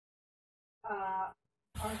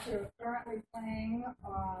you currently playing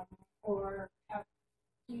or have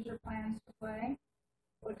future plans to play?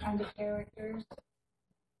 What kind of characters?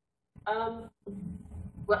 Well,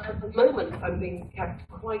 at the moment, I'm being kept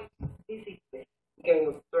quite busy with Game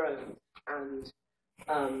of Thrones, and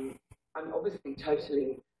I'm obviously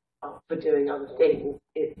totally up for doing other things.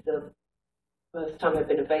 It's the first time I've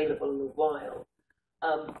been available in a while.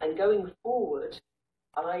 And going forward,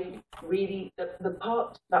 I really, the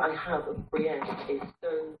part that I have of Brienne is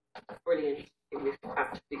so brilliant in this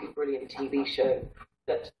absolutely brilliant TV show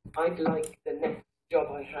that I'd like the next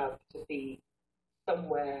job I have to be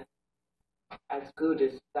somewhere as good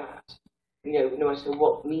as that, you know, no matter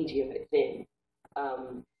what medium it's in.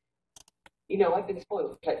 You know, I've been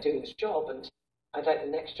spoiled for doing this job, and I'd like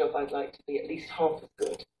the next job I'd like to be at least half as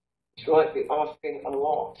good, which might be asking a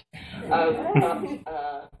lot.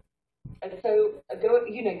 And so,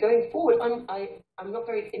 you know, going forward, I'm not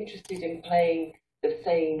very interested in playing the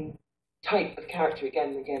same type of character again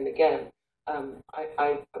and again and again.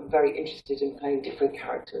 I'm very interested in playing different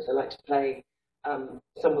characters. I like to play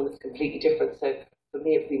someone that's completely different. So for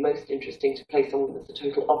me, it would be most interesting to play someone that's the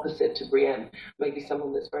total opposite to Brienne. Maybe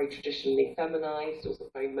someone that's very traditionally feminized, or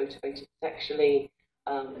very motivated sexually.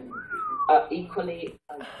 Equally,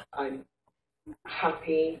 I'm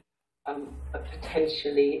happy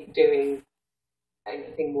potentially doing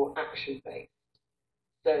anything more action-based.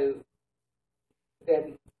 So there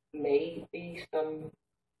may be some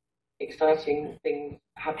exciting things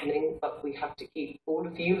happening, but we have to keep, all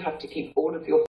of you have to keep all of your